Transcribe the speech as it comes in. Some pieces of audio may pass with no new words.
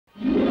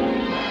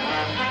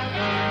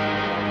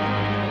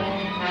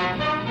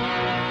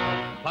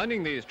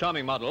Finding these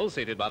charming models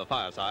seated by the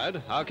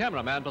fireside, our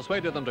cameraman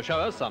persuaded them to show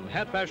us some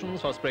hat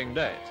fashions for spring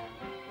days.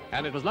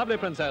 And it was lovely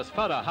Princess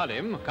Farah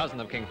Halim, cousin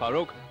of King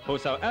Farouk, who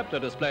so aptly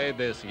displayed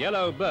this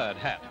yellow bird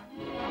hat.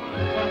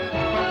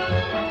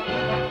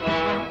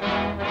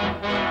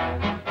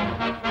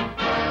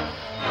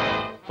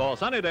 For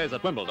sunny days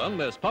at Wimbledon,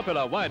 this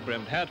popular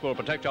wide-brimmed hat will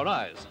protect your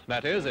eyes.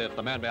 That is, if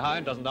the man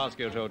behind doesn't ask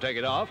you to take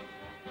it off.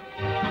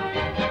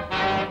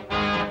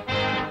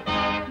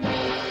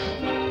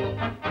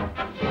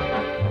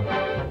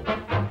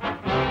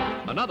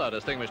 Another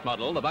distinguished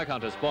model, the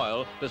Viscountess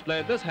Boyle,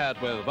 displayed this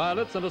hat with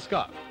violets and a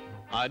scarf.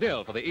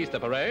 Ideal for the Easter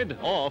parade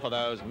or for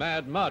those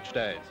mad March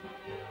days.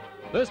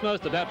 This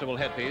most adaptable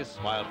headpiece,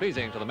 while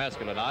pleasing to the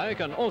masculine eye,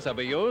 can also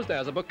be used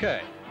as a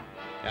bouquet.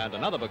 And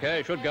another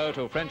bouquet should go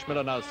to French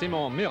milliner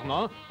Simone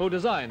Mirman, who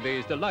designed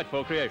these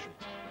delightful creations.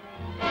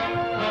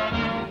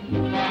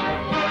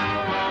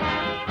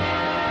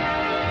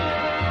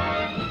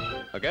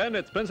 Again,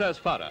 it's Princess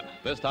Farah,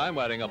 this time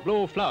wearing a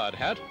blue flowered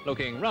hat,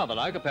 looking rather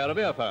like a pair of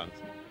earphones.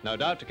 No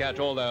doubt to catch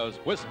all those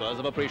whispers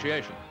of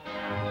appreciation.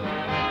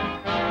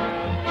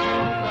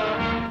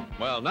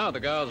 Well, now the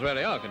girls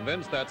really are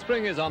convinced that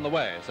spring is on the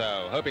way,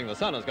 so hoping the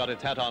sun has got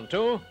its hat on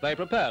too, they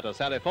prepare to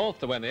sally forth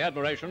to win the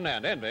admiration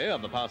and envy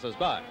of the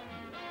passers-by.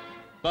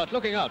 But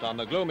looking out on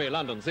the gloomy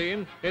London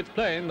scene, it's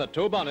plain that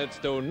two bonnets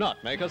do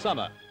not make a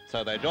summer,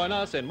 so they join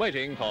us in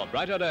waiting for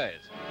brighter days.